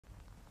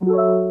Hey,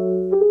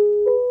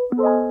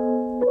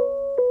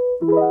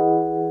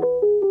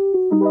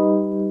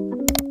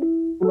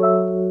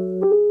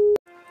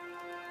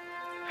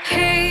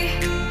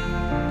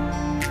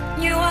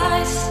 new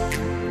eyes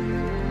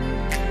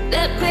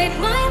that made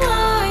my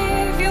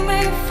life. You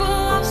made full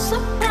of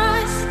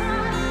surprise.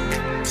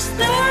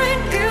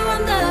 Staring you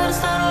under the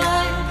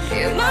starlight.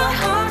 You, my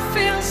heart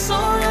feels so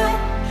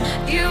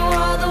right. You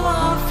are the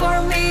one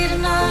for me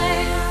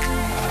tonight.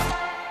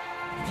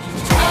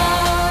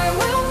 I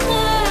will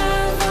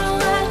never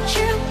let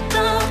you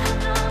down,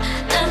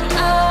 and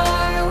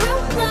I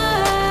will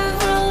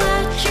never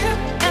let you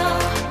go.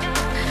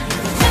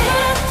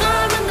 Every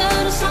time under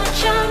the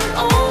sunshine,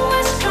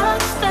 always try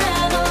to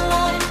stand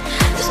alone.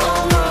 This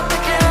whole world I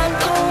can't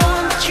go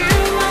on, but you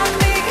and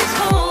me keep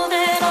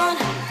holding on.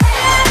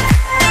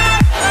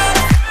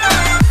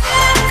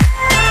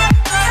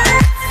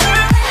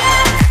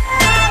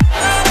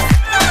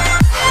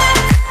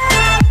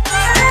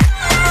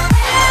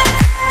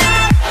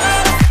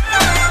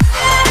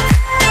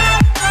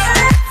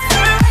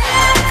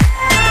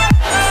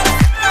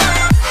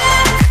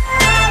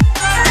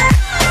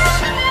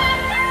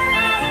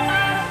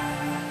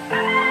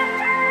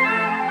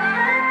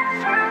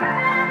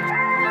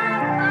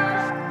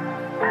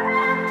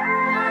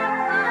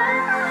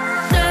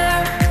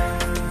 There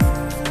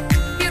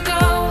you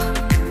go.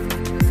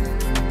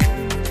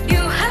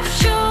 You have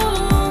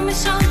shown me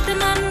something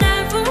I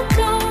never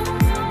know.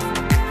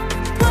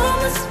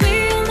 Promise me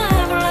you'll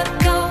never let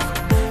go.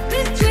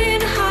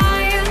 Between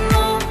high and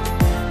low,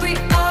 we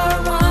are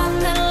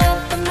one, and let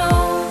them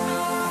know.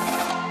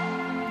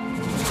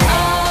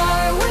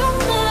 I will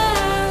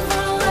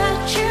never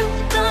let you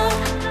down,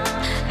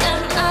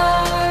 and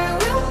I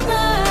will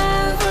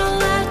never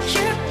let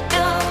you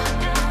go.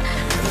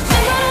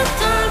 Every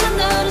time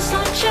under the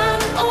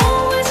sunshine,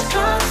 always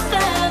try to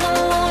stand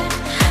alone.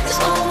 This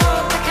whole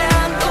world I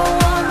can't go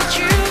on, but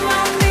you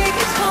and me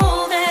keep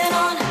holding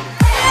on.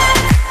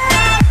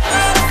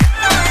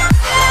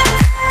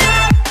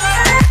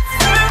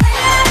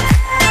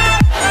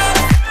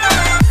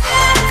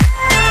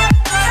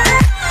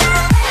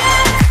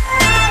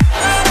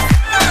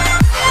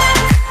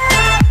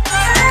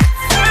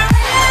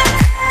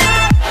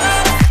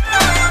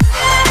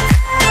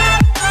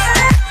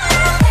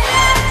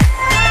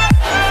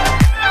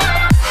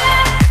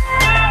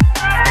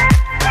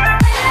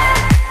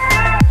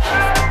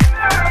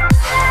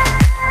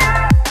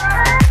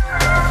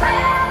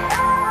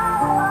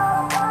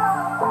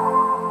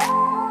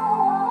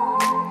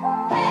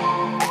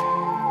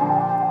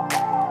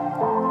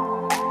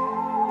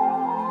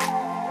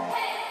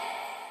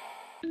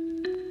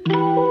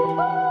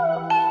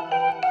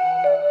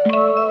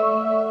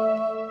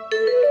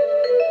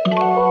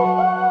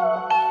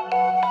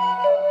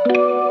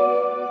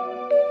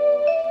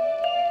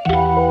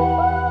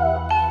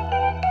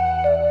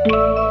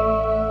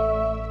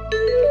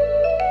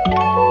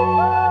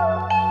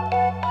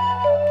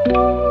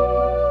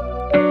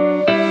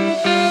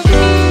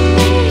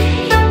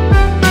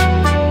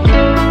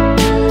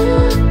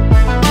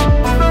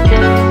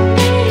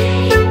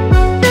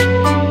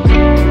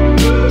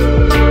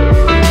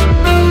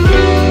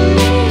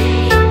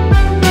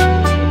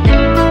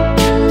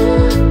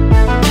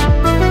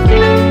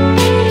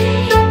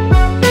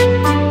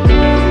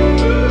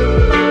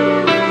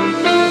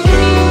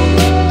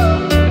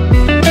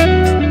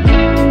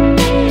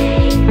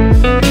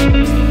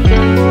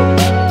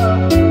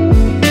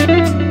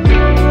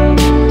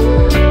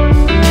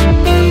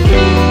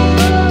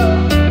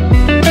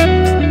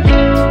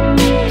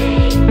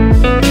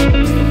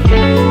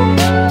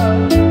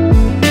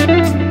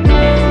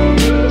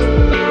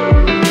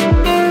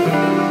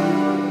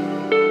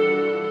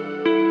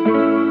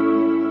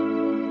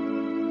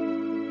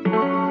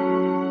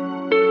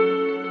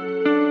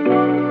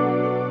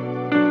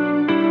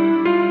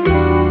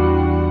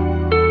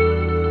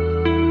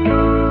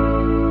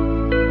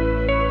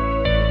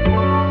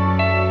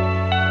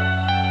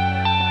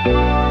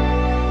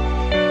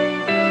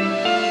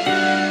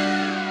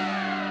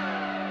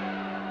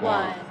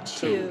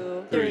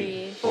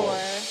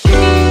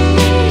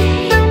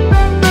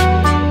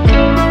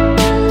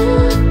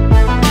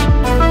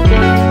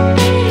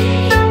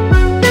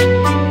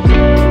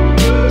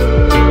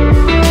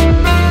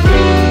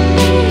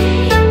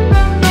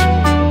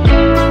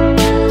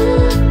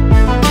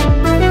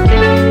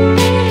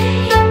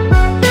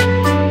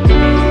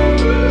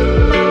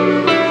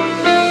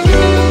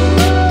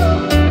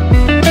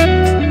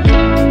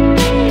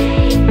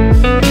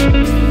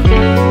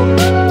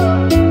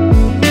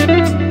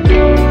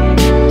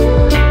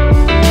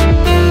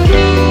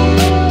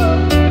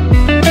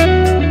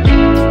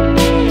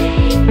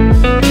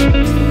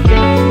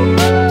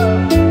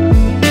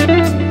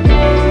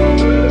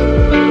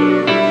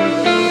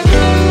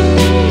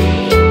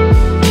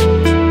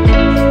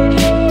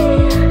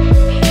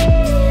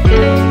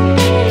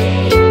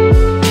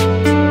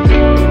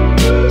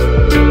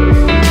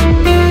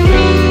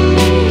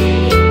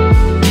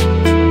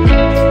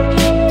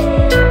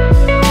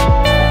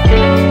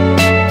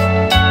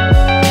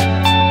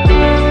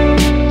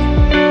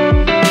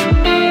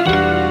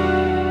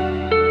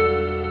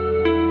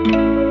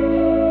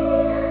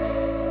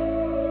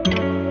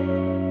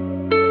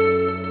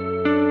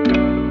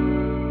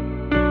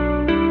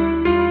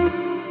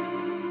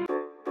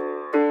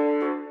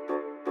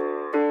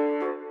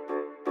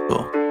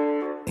 Cool.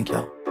 Thank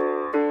y'all.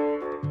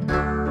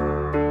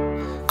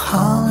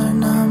 Caller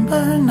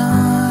number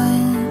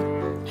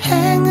 9,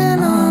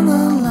 hanging on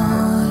the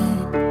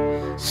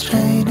line.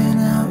 Straighten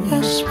out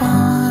your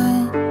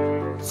spine.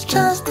 It's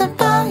just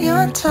about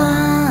your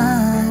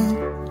time.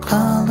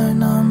 Caller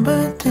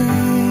number 3,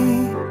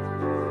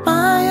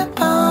 my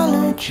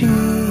apology.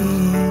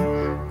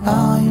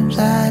 Volume's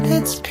at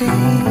its peak.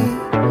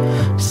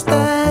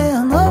 Stay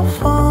on the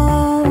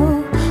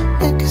phone.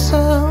 Make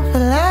yourself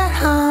feel at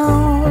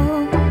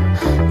home.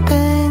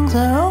 Things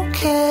are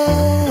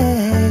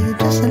okay,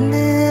 just a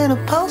little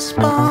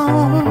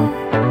postponed.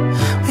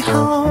 We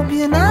hope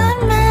you're not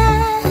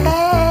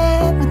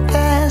mad, but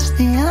that's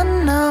the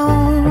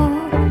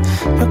unknown.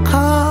 Your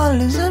call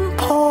is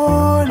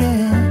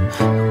important.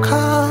 Your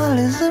call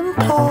is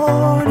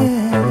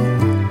important.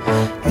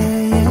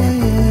 Yeah, yeah,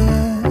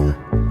 yeah.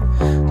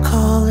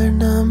 Caller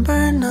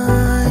number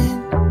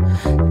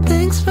 9,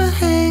 thanks for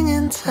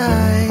hanging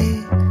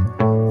tight.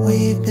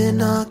 We've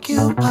been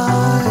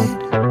occupied.